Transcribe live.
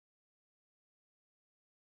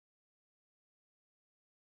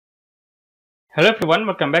Hello everyone,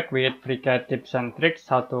 welcome back with FreeCAD tips and tricks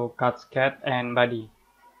how to cut sketch and body.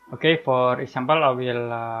 Okay, for example, I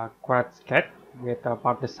will create sketch with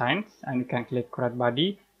part designs, and you can click create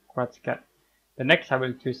body, create sketch. The next I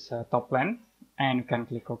will choose top plane and you can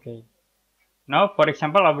click OK. Now for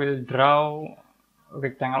example, I will draw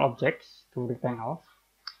rectangle objects to rectangles,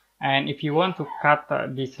 and if you want to cut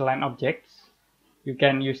these line objects, you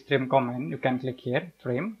can use trim command. You can click here,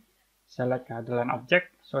 trim, select the line object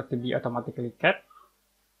so to be automatically cut.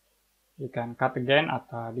 You can cut again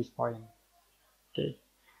at this point. Okay,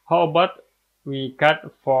 how about we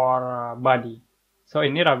cut for body? So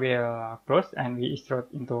in here I will close and we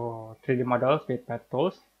extrude into 3D models with pad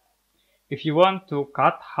tools. If you want to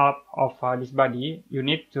cut half of this body, you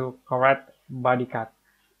need to create body cut.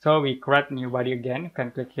 So we create new body again. You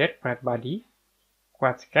can click here, create body,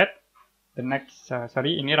 create sketch. The next,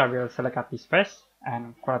 in here I will select at this face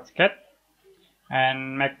and create sketch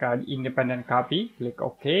and make an independent copy. Click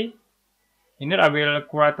OK. In here I will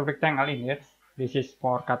create a rectangle in here. This is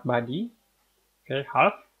for cut body. Okay,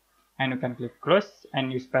 half. And you can click close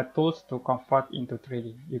and use pad tools to convert into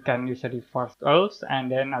 3D. You can use the reverse tools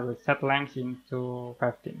and then I will set length into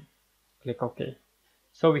 15. Click OK.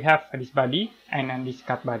 So we have this body and then this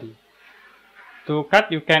cut body. To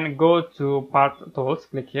cut, you can go to part tools,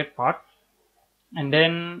 click here part. And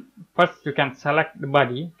then first you can select the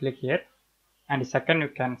body, click here. And the second you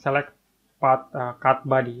can select part cut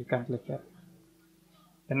body, you can click here.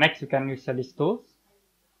 The next you can use these tools,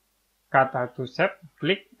 cut to shape,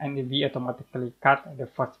 click, and it will automatically cut the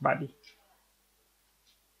first body.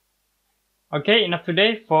 Okay, enough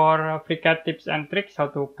today for FreeCAD tips and tricks how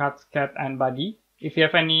to cut sketch and body. If you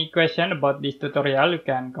have any question about this tutorial, you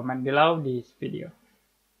can comment below this video.